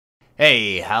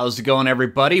Hey, how's it going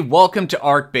everybody? Welcome to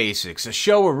ARK Basics, a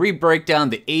show where we break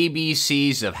down the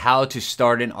ABCs of how to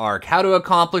start an ARK, how to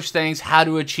accomplish things, how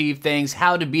to achieve things,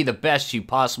 how to be the best you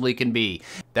possibly can be.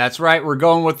 That's right, we're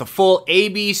going with the full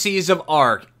ABCs of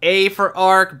ARK. A for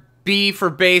ARK, B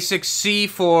for Basics, C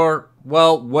for,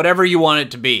 well, whatever you want it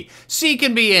to be. C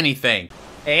can be anything.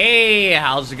 Hey,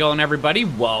 how's it going everybody?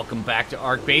 Welcome back to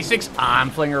ARK Basics.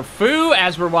 I'm Phlinger Phoo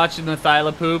as we're watching the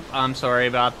Thylapoop. I'm sorry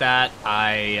about that.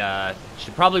 I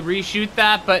should probably reshoot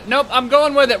that, but nope, I'm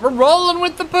going with it. We're rolling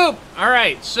with the poop.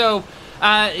 Alright, so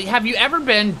have you ever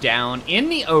been down in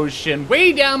the ocean,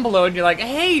 way down below, and you're like,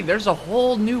 hey, there's a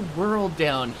whole new world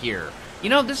down here. You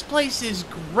know, this place is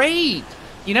great.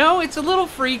 You know, it's a little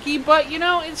freaky, but, you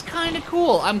know, it's kind of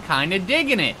cool. I'm kind of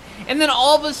digging it. And then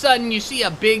all of a sudden, you see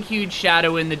a big, huge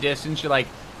shadow in the distance. You're like,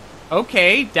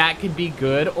 okay, that could be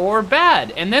good or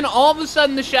bad. And then all of a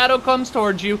sudden, the shadow comes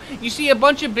towards you. You see a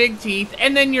bunch of big teeth,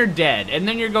 and then you're dead. And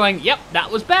then you're going, yep, that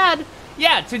was bad.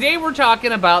 Yeah, today we're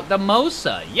talking about the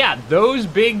Mosa. Yeah, those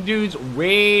big dudes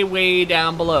way, way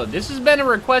down below. This has been a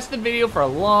requested video for a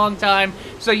long time.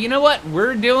 So you know what?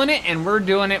 We're doing it, and we're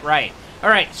doing it right. All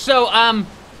right, so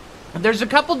there's a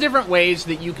couple different ways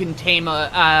that you can tame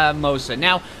a Mosa.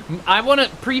 Now, I want to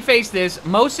preface this.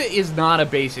 Mosa is not a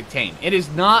basic tame. It is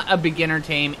not a beginner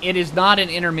tame. It is not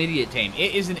an intermediate tame.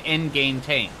 It is an end game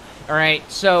tame. All right,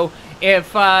 so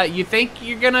if you think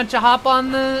you're gonna hop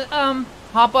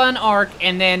on ARK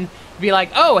and then be like,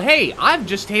 oh, hey, I've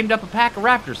just tamed up a pack of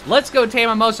raptors. Let's go tame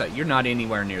a Mosa. You're not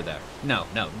anywhere near there. No.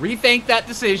 Rethink that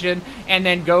decision and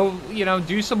then go, you know,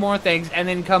 do some more things and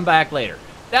then come back later.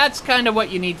 That's kind of what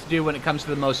you need to do when it comes to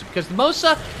the Mosa, because the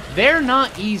Mosa, they're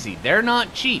not easy. They're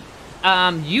not cheap.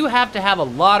 You have to have a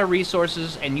lot of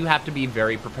resources, and you have to be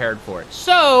very prepared for it.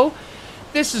 So,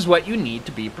 this is what you need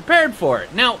to be prepared for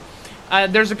it. Now,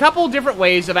 there's a couple different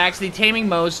ways of actually taming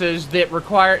Mosas that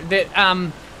require,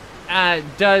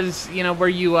 does, you know, where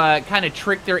you kind of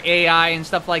trick their AI and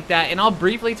stuff like that. And I'll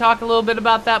briefly talk a little bit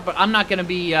about that, but I'm not going to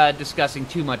be discussing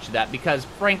too much of that because,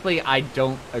 frankly, I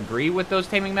don't agree with those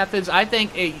taming methods. I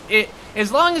think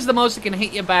as long as the Mosa can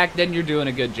hit you back, then you're doing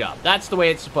a good job. That's the way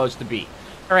it's supposed to be.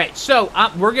 All right, so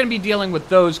we're going to be dealing with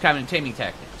those kind of taming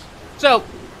techniques. So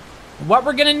what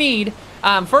we're going to need,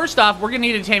 first off, we're going to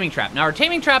need a taming trap. Now, our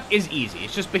taming trap is easy.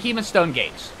 It's just behemoth stone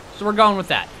gates. So we're going with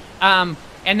that.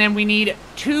 And then we need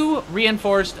 2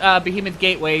 reinforced behemoth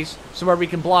gateways so where we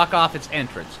can block off its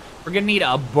entrance. We're going to need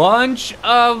a bunch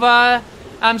of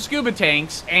scuba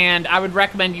tanks, and I would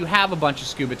recommend you have a bunch of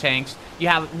scuba tanks. You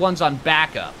have ones on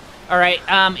backup. All right,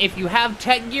 if you have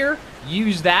tech gear,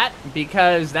 use that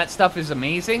because that stuff is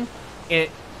amazing. It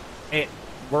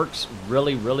works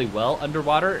really, really well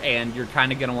underwater, and you're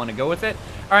kind of going to want to go with it.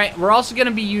 All right, we're also going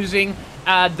to be using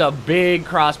the big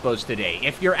crossbows today.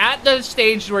 If you're at the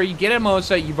stage where you get a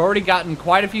Mosa, you've already gotten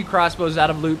quite a few crossbows out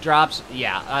of loot drops.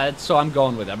 Yeah, so I'm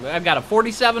going with them. I've got a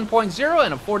 47.0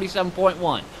 and a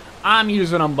 47.1. I'm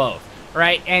using them both,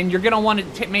 right? And you're going to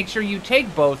want to make sure you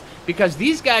take both because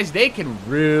these guys, they can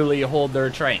really hold their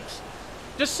tranks.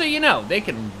 Just so you know, they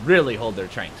can really hold their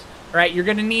tranks. All right, you're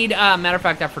going to need, matter of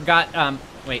fact, I forgot,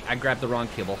 wait, I grabbed the wrong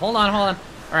kibble. Hold on. All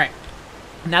right.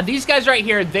 Now, these guys right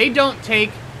here, they don't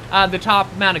take the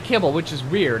top amount of kibble, which is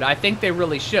weird. I think they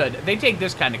really should. They take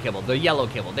this kind of kibble, the yellow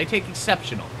kibble. They take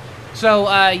exceptional. So,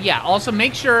 yeah, also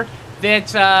make sure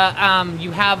that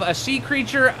you have a sea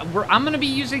creature. I'm going to be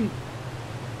using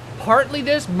partly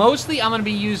this. Mostly, I'm going to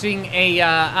be using a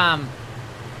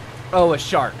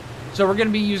shark. So we're going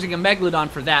to be using a megalodon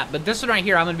for that. But this one right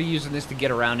here, I'm going to be using this to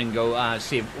get around and go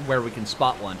see where we can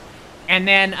spot one. And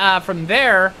then from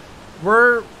there,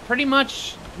 we're pretty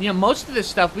much, you know, most of this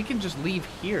stuff we can just leave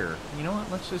here. You know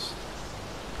what? Let's just,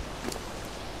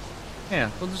 yeah,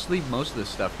 we'll just leave most of this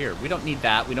stuff here. We don't need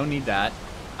that. We don't need that.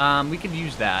 We could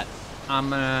use that.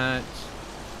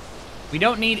 We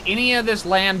don't need any of this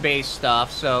land-based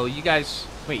stuff. So you guys,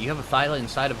 wait, you have a Thyla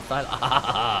inside of a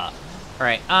Thyla? All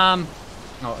right.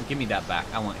 Oh, give me that back.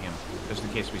 I want him, just in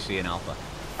case we see an alpha.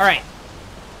 All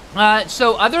right.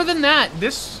 So other than that,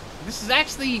 this is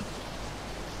actually,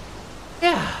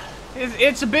 yeah,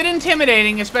 it's a bit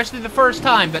intimidating, especially the first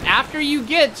time. But after you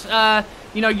get,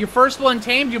 you know, your first one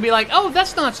tamed, you'll be like, oh,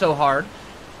 that's not so hard.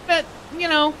 But, you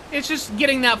know, it's just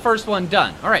getting that first one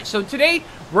done. All right, so today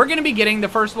we're going to be getting the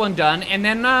first one done. And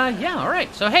then, yeah, all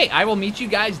right. So, hey, I will meet you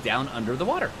guys down under the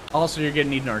water. Also, you're going to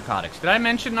need narcotics. Did I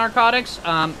mention narcotics?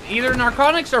 Either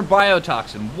narcotics or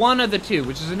biotoxin. One of the two,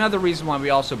 which is another reason why we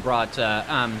also brought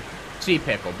sea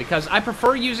pickle, because I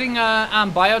prefer using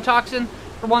biotoxin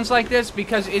for ones like this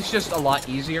because it's just a lot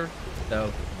easier.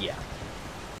 So yeah.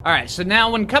 Alright, so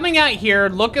now when coming out here,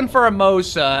 looking for a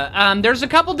Mosa, there's a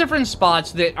couple different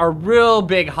spots that are real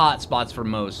big hot spots for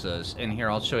Mosas. And here,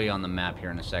 I'll show you on the map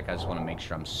here in a sec. I just want to make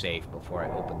sure I'm safe before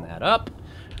I open that up.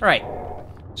 Alright,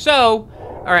 so,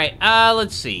 alright,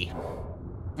 let's see.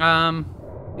 We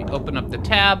open up the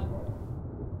tab.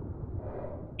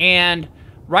 And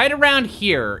right around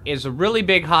here is a really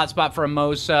big hotspot for a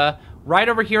Mosa. Right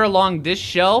over here along this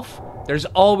shelf, there's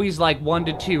always like 1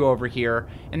 to 2 over here.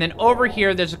 And then over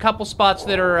here, there's a couple spots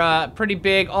that are pretty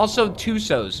big. Also,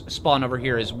 Tusos spawn over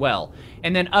here as well.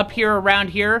 And then up here, around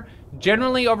here,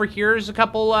 generally over here is a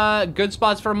couple good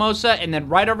spots for a Mosa. And then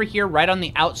right over here, right on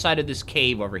the outside of this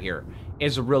cave over here,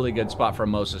 is a really good spot for a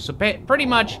Mosa. So pretty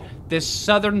much this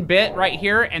southern bit right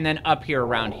here, and then up here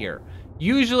around here.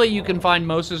 Usually you can find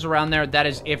Mosas around there. That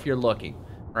is if you're looking.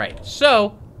 All right,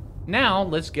 so now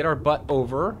let's get our butt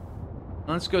over.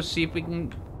 Let's go see if we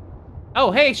can...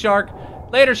 Oh, hey, shark.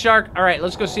 Later, shark. All right,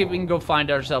 let's go see if we can go find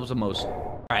ourselves a Mosa.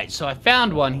 All right, so I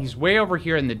found one. He's way over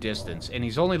here in the distance, and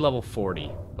he's only level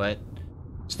 40. But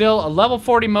still, a level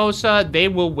 40 Mosa, they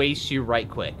will waste you right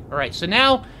quick. All right, so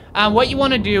now what you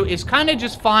want to do is kind of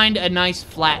just find a nice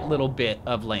flat little bit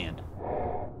of land.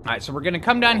 All right, so we're going to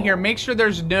come down here, make sure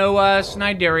there's no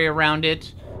Cnidaria around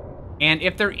it. And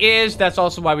if there is, that's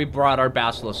also why we brought our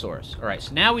Basilosaurus. All right,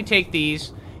 so now we take these,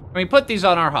 and we put these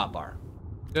on our hotbar.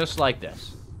 Just like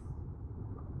this.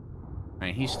 All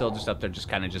right, he's still just up there, just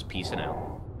kind of just peacing out.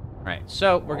 All right,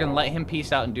 so we're going to let him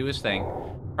peace out and do his thing.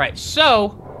 All right,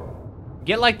 so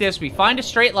get like this. We find a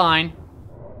straight line.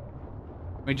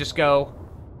 We just go...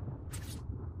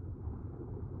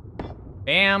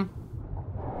 Bam.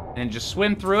 And just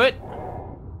swim through it.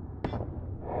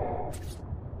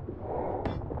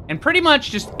 And pretty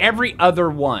much just every other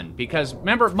one. Because,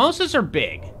 remember, Mosas are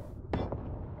big.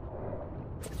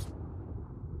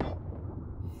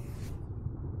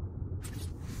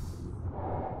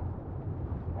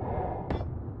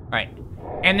 Alright.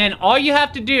 And then all you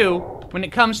have to do, when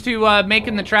it comes to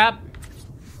making the trap,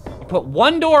 you put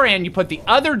one door in, you put the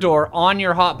other door on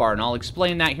your hotbar. And I'll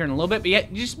explain that here in a little bit. But yeah,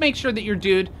 just make sure that your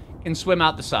dude can swim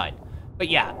out the side. But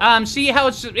yeah, see how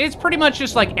it's pretty much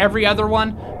just like every other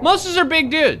one. Mosas are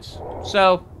big dudes.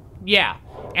 So, yeah.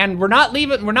 And we're not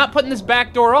putting this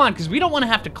back door on because we don't want to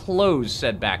have to close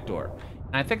said back door.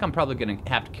 And I think I'm probably going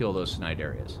to have to kill those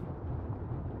Cnidarias.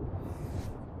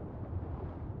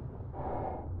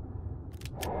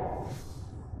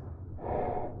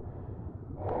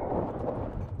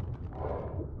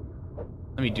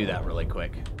 Let me do that really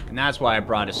quick. And that's why I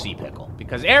brought a sea pickle.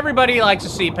 Because everybody likes a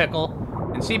sea pickle.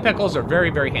 And sea pickles are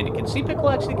very, very handy. Can sea pickle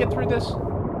actually get through this?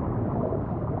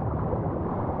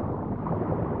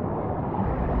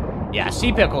 Yeah,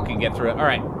 sea pickle can get through it.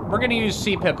 Alright, we're going to use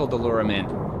sea pickle to lure him in.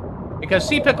 Because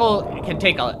sea pickle can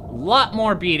take a lot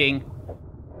more beating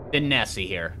than Nessie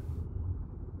here.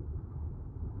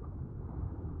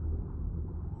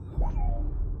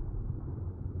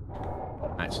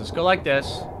 Alright, so let's go like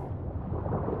this.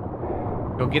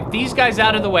 Go get these guys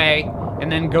out of the way,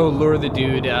 and then go lure the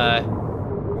dude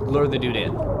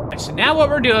in. Right, so now what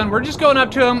we're doing, we're just going up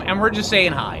to him, and we're just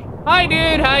saying hi. Hi,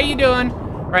 dude, how you doing?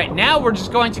 Right, now we're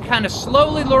just going to kind of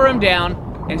slowly lure him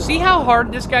down, and see how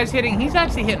hard this guy's hitting? He's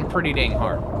actually hitting pretty dang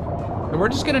hard. So we're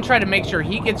just going to try to make sure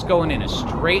he gets going in a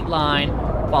straight line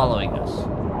following us.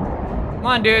 Come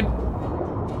on, dude.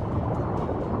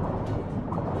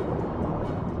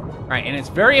 All right, and it's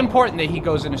very important that he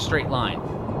goes in a straight line.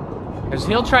 Because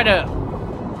he'll try to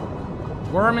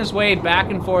worm his way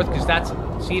back and forth, because that's...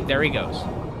 See, there he goes.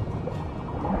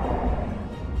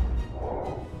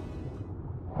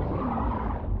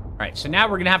 Alright, so now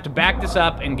we're going to have to back this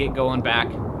up and get going back.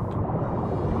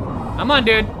 Come on,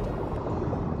 dude.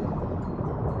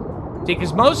 See,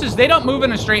 because Mosas, they don't move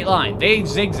in a straight line. They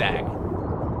zigzag.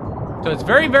 So it's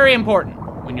very, very important.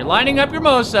 When you're lining up your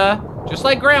Mosa, just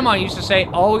like Grandma used to say,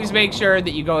 always make sure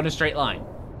that you go in a straight line.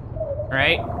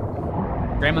 Alright?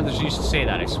 Grandmothers used to say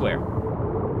that, I swear.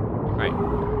 Alright.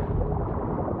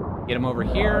 Get him over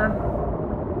here.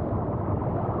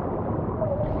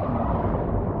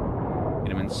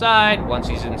 Get him inside. Once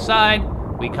he's inside,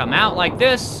 we come out like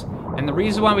this. And the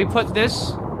reason why we put this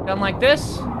down like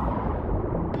this,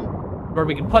 where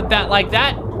we can put that like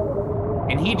that,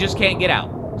 and he just can't get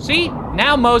out. See?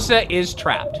 Now Mosa is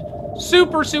trapped.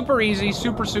 Super, super easy.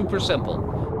 Super, super simple.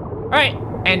 Alright.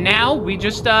 And now we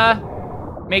just,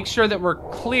 make sure that we're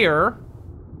clear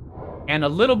and a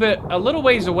little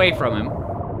ways away from him.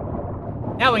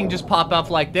 Now we can just pop up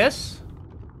like this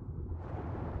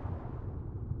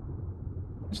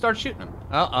and start shooting him.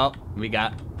 Uh-oh, we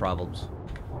got problems.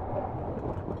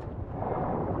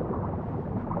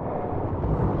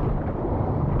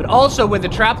 But also, with a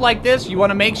trap like this, you want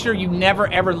to make sure you never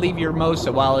ever leave your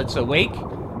Mosa while it's awake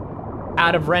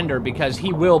out of render, because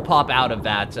he will pop out of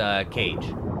that cage.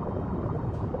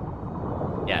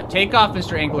 Yeah, take off,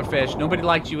 Mr. Anglerfish. Nobody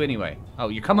likes you anyway. Oh,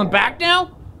 you're coming back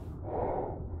now?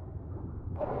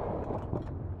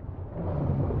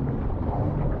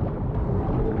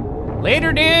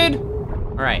 Later, dude!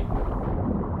 Alright.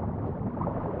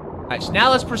 Alright, so now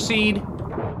let's proceed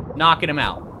knocking him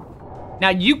out. Now,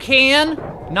 you can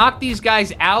knock these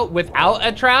guys out without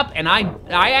a trap, and I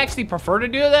actually prefer to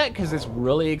do that because it's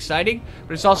really exciting,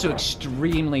 but it's also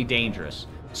extremely dangerous.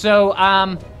 So,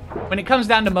 when it comes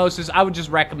down to Mosas, I would just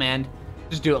recommend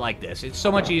just do it like this. It's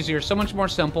so much easier, so much more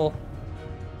simple,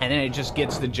 and then it just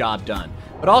gets the job done.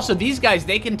 But also, these guys,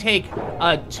 they can take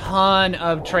a ton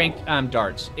of trank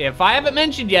darts. If I haven't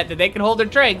mentioned yet that they can hold their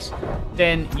tranks,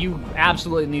 then you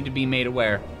absolutely need to be made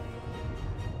aware.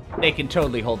 They can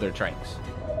totally hold their tranks.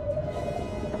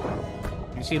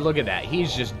 You see, look at that.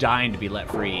 He's just dying to be let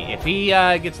free. If he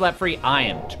gets let free, I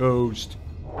am toast.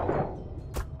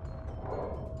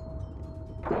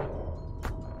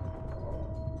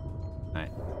 Alright.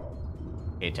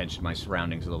 Pay attention to my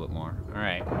surroundings a little bit more.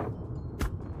 Alright.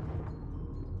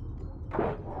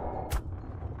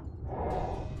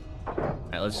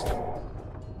 Alright, let's...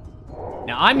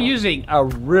 Now, I'm using a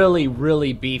really,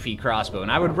 really beefy crossbow,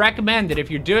 and I would recommend that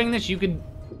if you're doing this, you could...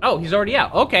 Oh, he's already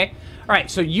out. Okay. All right,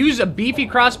 so use a beefy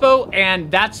crossbow, and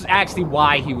that's actually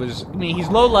why he was... I mean, he's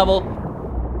low level,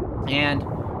 and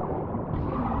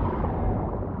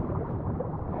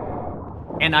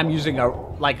I'm using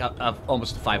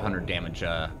almost a 500 damage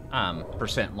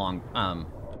percent long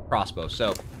crossbow.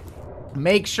 So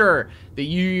make sure that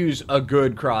you use a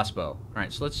good crossbow. All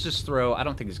right, so let's just throw... I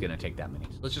don't think it's going to take that many.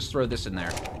 So let's just throw this in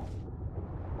there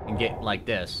and get like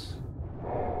this.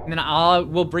 And then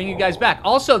we'll bring you guys back.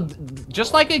 Also,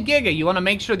 just like a Giga, you want to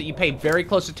make sure that you pay very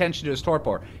close attention to his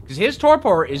torpor, because his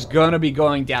torpor is going to be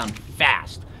going down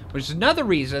fast, which is another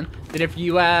reason that if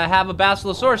you have a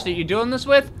Basilosaurus that you're doing this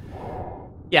with,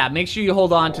 yeah, make sure you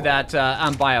hold on to that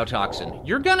biotoxin.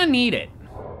 You're going to need it.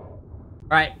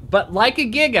 All right, but like a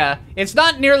Giga, it's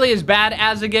not nearly as bad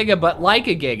as a Giga, but like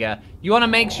a Giga, you want to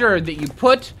make sure that you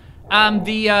put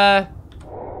the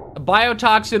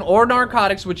biotoxin or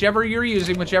narcotics, whichever you're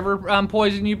using, whichever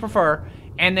poison you prefer,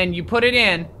 and then you put it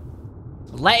in,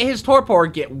 let his torpor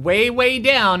get way, way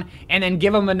down, and then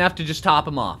give him enough to just top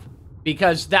him off.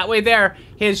 Because that way there,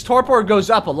 his torpor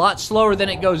goes up a lot slower than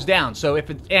it goes down. So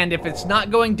if it's not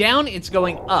going down, it's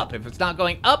going up. If it's not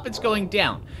going up, it's going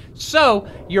down. So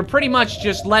you're pretty much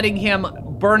just letting him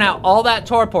burn out all that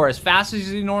torpor as fast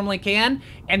as you normally can,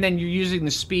 and then you're using the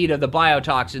speed of the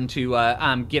biotoxin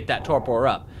to get that torpor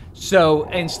up. So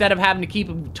instead of having to keep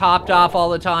him topped off all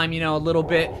the time, you know, a little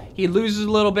bit, he loses a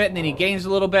little bit and then he gains a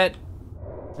little bit.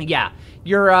 Yeah,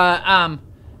 you're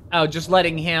just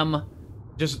letting him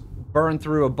just burn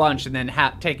through a bunch and then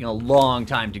taking a long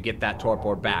time to get that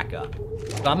torpor back up.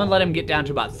 So I'm gonna let him get down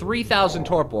to about 3,000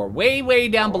 torpor, way, way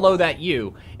down below that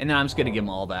U, and then I'm just gonna give him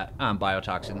all that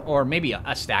biotoxin, or maybe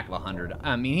a stack of 100.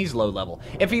 I mean, he's low level.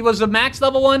 If he was a max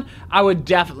level one, I would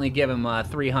definitely give him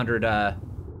 300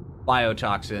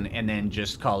 biotoxin and then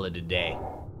just call it a day.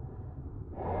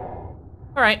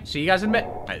 Alright, see you guys in a bit.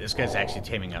 Alright, this guy's actually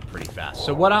taming up pretty fast.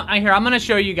 So what I'm gonna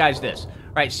show you guys this.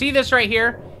 Alright, see this right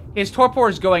here? His torpor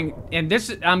is going, and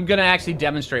this, I'm gonna actually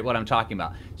demonstrate what I'm talking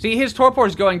about. See, his torpor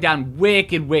is going down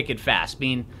wicked, wicked fast. I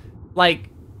mean, like,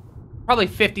 probably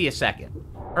 50 a second.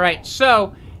 Alright,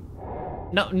 so,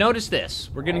 notice this.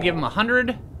 We're gonna give him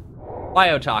 100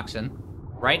 biotoxin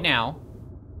right now.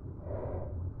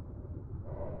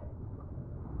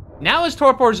 Now his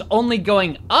torpor is only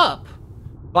going up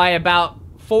by about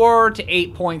 4 to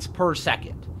 8 points per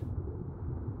second.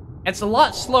 It's a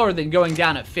lot slower than going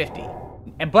down at 50.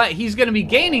 But he's going to be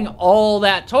gaining all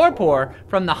that torpor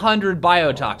from the 100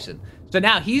 biotoxin. So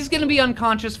now he's going to be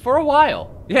unconscious for a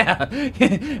while. Yeah.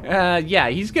 Yeah,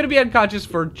 he's going to be unconscious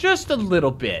for just a little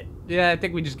bit. Yeah, I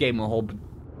think we just gave him a whole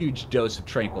huge dose of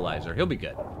tranquilizer. He'll be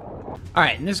good. All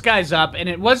right, and this guy's up, and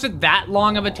it wasn't that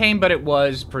long of a tame, but it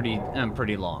was pretty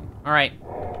long. All right,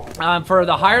 for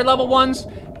the higher level ones,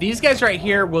 these guys right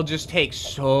here will just take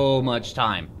so much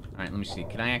time. All right, let me see.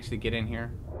 Can I actually get in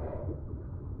here?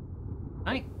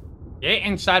 All right, get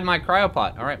inside my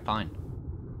cryopod. All right, fine.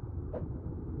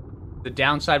 The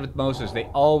downside with Mosas, they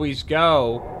always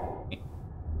go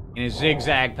in a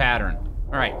zigzag pattern.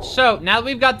 All right, so now that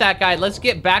we've got that guy, let's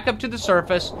get back up to the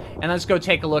surface and let's go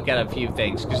take a look at a few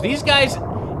things, because these guys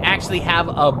actually have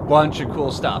a bunch of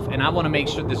cool stuff, and I want to make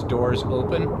sure this door is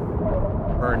open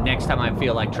for next time I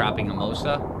feel like trapping a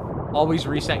Mosa. Always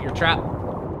reset your trap.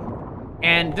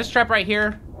 And this trap right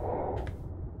here,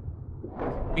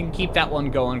 We can keep that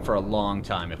one going for a long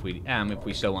time if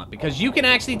we so want, because you can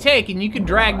actually take and you can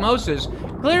drag Mosas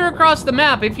clear across the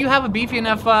map if you have a beefy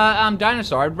enough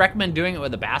dinosaur. I'd recommend doing it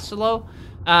with a Bastilo,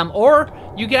 or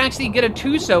you can actually get a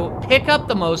Tuso, pick up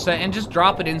the Mosa, and just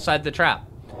drop it inside the trap.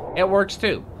 It works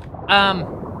too.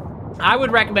 I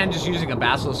would recommend just using a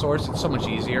Basilosaurus. It's so much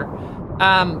easier.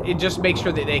 It just makes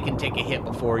sure that they can take a hit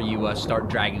before you start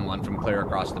dragging one from clear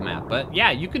across the map. But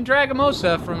yeah, you can drag a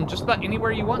Mosa from just about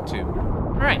anywhere you want to.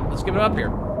 All right, let's give it up here.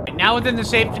 Right, now within the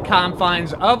safe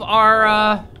confines of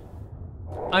our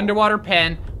underwater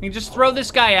pen, we can just throw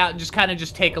this guy out and just kind of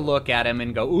just take a look at him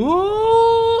and go,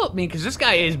 ooh! I mean, because this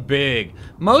guy is big.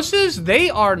 Mosas, they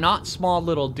are not small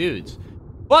little dudes.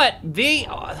 But they,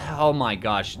 oh my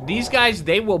gosh, these guys,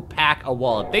 they will pack a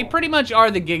wallop. They pretty much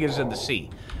are the Gigas of the sea.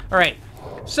 All right,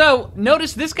 so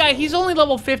notice this guy, he's only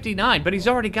level 59, but he's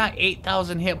already got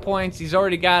 8,000 hit points. He's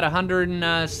already got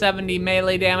 170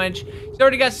 melee damage. He's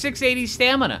already got 680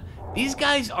 stamina. These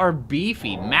guys are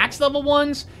beefy. Max level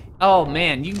ones, oh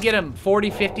man, you can get them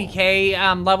 40,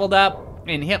 50K leveled up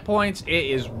in hit points. It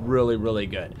is really, really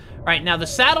good. All right, now the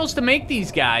saddles to make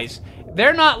these guys,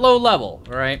 they're not low level,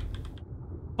 all right?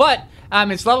 But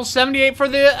it's level 78 for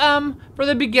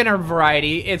the beginner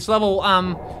variety. It's level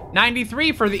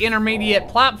 93 for the intermediate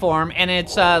platform, and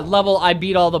it's level I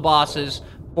beat all the bosses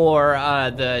for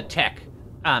the tech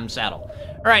saddle.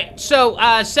 All right,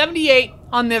 so 78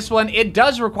 on this one. It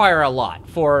does require a lot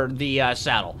for the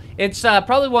saddle. It's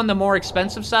probably one of the more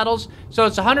expensive saddles. So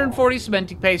it's 140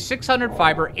 cementing paste, 600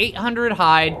 fiber, 800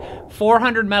 hide,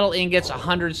 400 metal ingots,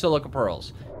 100 silica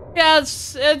pearls. Yeah,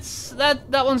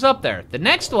 that one's up there. The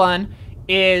next one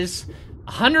is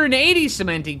 180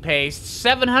 cementing paste,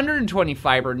 720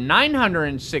 fiber,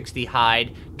 960 hide,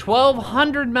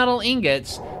 1200 metal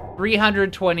ingots,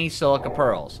 320 silica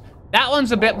pearls. That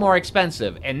one's a bit more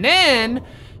expensive. And then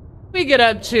we get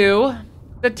up to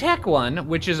the tech one,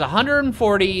 which is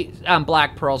 140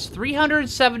 black pearls,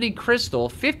 370 crystal,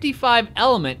 55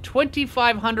 element,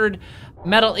 2500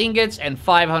 metal ingots, and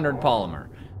 500 polymer.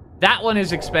 That one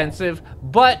is expensive,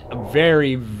 but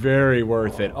very, very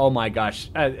worth it. Oh my gosh.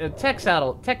 Tech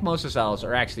Mosa saddles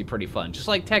are actually pretty fun. Just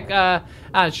like Tech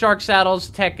Shark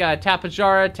saddles, Tech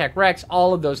Tapajara, Tech Rex,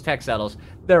 all of those tech saddles,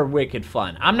 they're wicked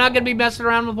fun. I'm not going to be messing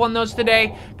around with one of those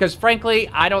today, because frankly,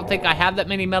 I don't think I have that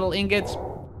many metal ingots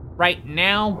right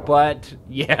now, but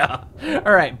yeah.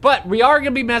 All right, but we are going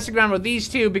to be messing around with these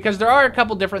two, because there are a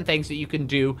couple different things that you can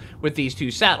do with these two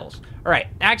saddles. All right,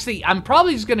 actually, I'm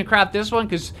probably just going to craft this one,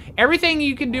 because everything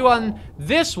you can do on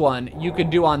this one, you can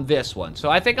do on this one. So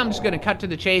I think I'm just going to cut to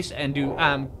the chase and do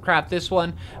craft this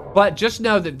one. But just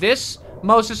know that this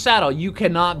Mosa saddle you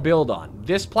cannot build on.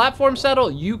 This platform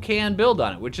saddle, you can build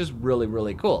on it, which is really,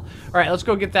 really cool. All right, let's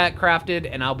go get that crafted,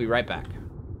 and I'll be right back.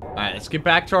 All right, let's get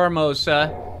back to our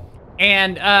Mosa.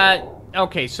 And,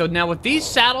 okay, so now with these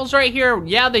saddles right here,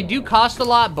 yeah, they do cost a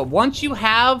lot, but once you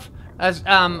have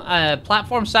a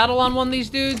platform saddle on one of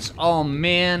these dudes, oh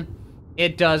man,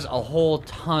 it does a whole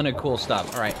ton of cool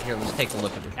stuff. All right, here, let's take a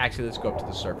look at it. Actually, let's go up to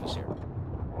the surface here.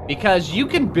 Because you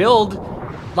can build,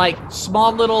 like,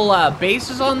 small little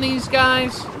bases on these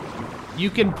guys. You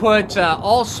can put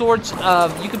all sorts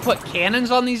of, you can put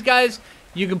cannons on these guys.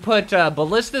 You can put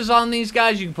ballistas on these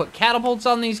guys. You can put catapults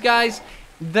on these guys.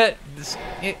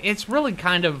 It's really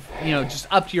kind of, you know, just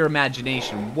up to your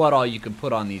imagination what all you can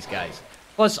put on these guys.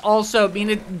 Plus, also, I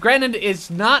mean, granted, it's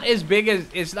not as big as,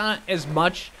 it's not as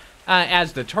much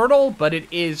as the turtle, but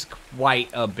it is quite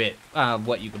a bit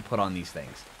what you can put on these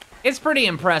things. It's pretty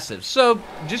impressive. So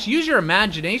just use your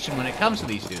imagination when it comes to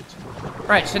these dudes. All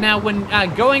right, so now when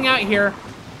going out here,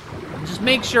 just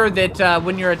make sure that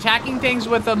when you're attacking things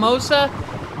with a Mosa,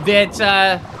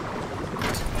 that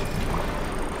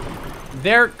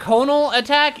their conal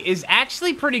attack is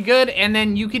actually pretty good, and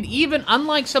then you can even,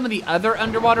 unlike some of the other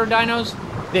underwater dinos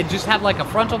that just have like a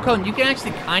frontal cone, you can actually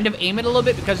kind of aim it a little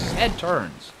bit because his head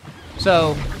turns.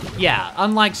 So, yeah,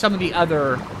 unlike some of the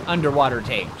other underwater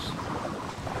tames.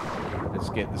 Let's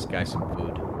get this guy some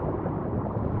food.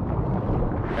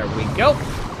 There we go.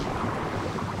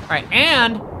 All right,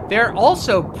 and they're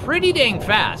also pretty dang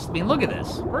fast. I mean, look at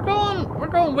this. We're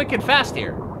going wicked fast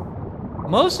here.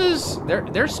 Mosas,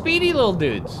 they're speedy little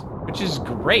dudes, which is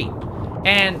great.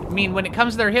 And, I mean, when it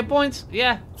comes to their hit points,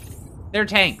 yeah, they're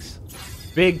tanks.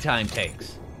 Big time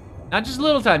tanks. Not just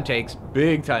little time tanks,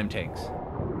 big time tanks.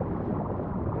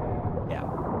 Yeah.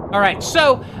 All right,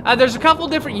 so there's a couple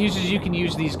different uses you can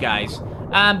use these guys.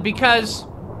 Because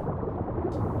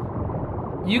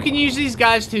you can use these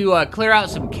guys to clear out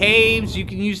some caves. You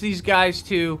can use these guys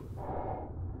to...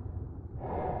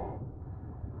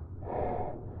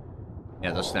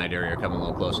 Yeah, a Snideria coming a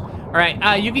little close. All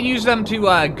right, you can use them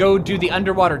to go do the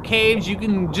underwater caves. You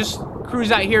can just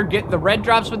cruise out here, get the red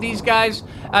drops with these guys.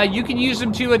 You can use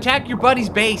them to attack your buddy's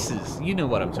bases. You know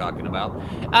what I'm talking about.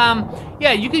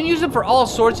 Yeah, you can use them for all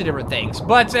sorts of different things.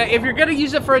 But if you're gonna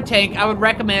use it for a tank, I would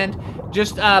recommend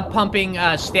just pumping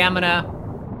stamina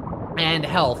and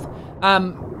health.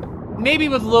 Maybe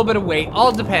with a little bit of weight,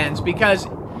 all depends, because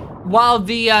while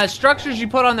the structures you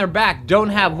put on their back don't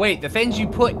have weight, the things you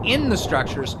put in the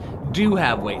structures do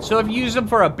have weight. So if you use them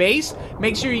for a base,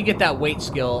 make sure you get that weight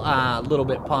skill a little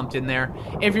bit pumped in there.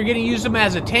 If you're gonna use them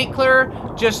as a tank clearer,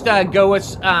 just go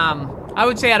with, I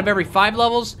would say out of every 5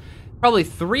 levels, probably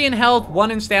 3 in health,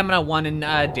 1 in stamina, 1 in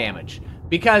damage.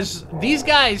 Because these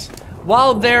guys,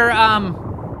 while they're,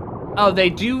 they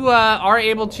do, are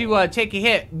able to take a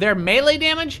hit, their melee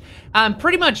damage,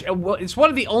 pretty much, it's one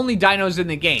of the only dinos in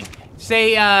the game.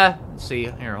 Say, let's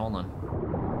see, here, hold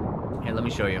on. Here, let me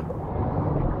show you.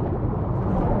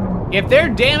 If their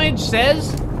damage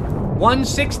says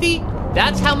 160,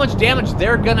 that's how much damage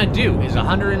they're gonna do, is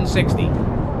 160.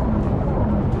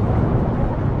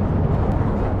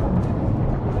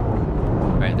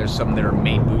 Right, there's some that are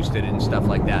mate boosted and stuff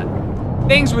like that.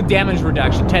 Things with damage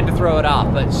reduction tend to throw it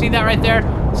off, but see that right there?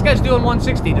 This guy's doing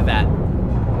 160 to that.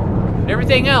 But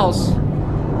everything else,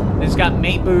 it's got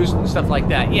mate boost and stuff like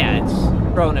that. Yeah, it's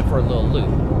throwing it for a little loop.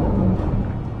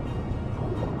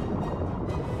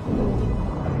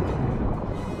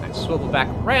 Swivel back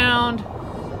around.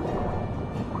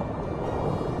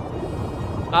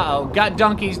 Uh-oh, got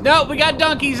donkeys. No, we got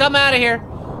donkeys. I'm out of here.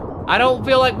 I don't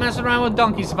feel like messing around with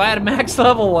donkeys. If I had a max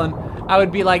level one, I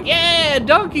would be like, yeah,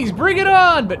 donkeys, bring it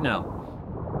on. But no.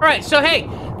 All right, so hey,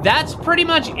 that's pretty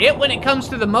much it when it comes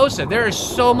to the Mosa. There is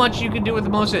so much you can do with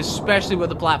the Mosa, especially with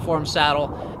the platform saddle.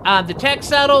 The tech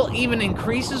saddle even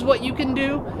increases what you can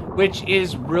do, which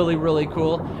is really, really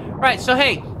cool. All right, so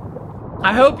hey,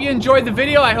 I hope you enjoyed the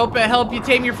video. I hope it helped you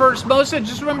tame your first Mosa.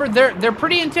 Just remember, they're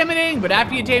pretty intimidating, but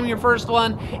after you tame your first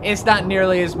one, it's not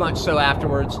nearly as much so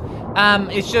afterwards.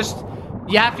 It's just,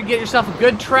 you have to get yourself a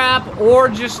good trap, or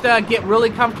just get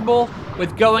really comfortable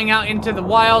with going out into the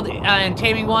wild and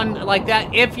taming one like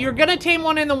that. If you're gonna tame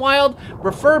one in the wild,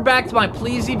 refer back to my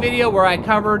Pleasy video where I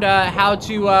covered how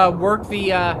to work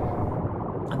the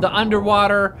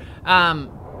underwater,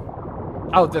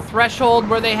 the threshold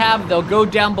where they'll go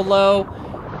down below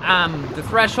the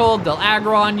threshold, they'll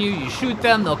aggro on you, you shoot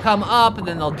them, they'll come up, and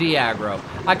then they'll de-aggro.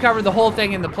 I covered the whole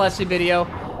thing in the Plessy video.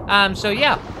 So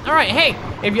yeah, alright, hey,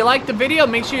 if you liked the video,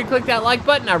 make sure you click that like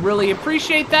button, I really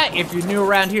appreciate that. If you're new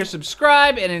around here,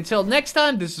 subscribe, and until next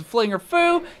time, this is Phlinger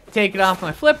Phoo, taking off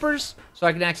my flippers, so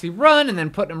I can actually run, and then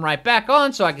put them right back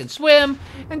on so I can swim,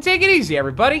 and take it easy,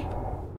 everybody.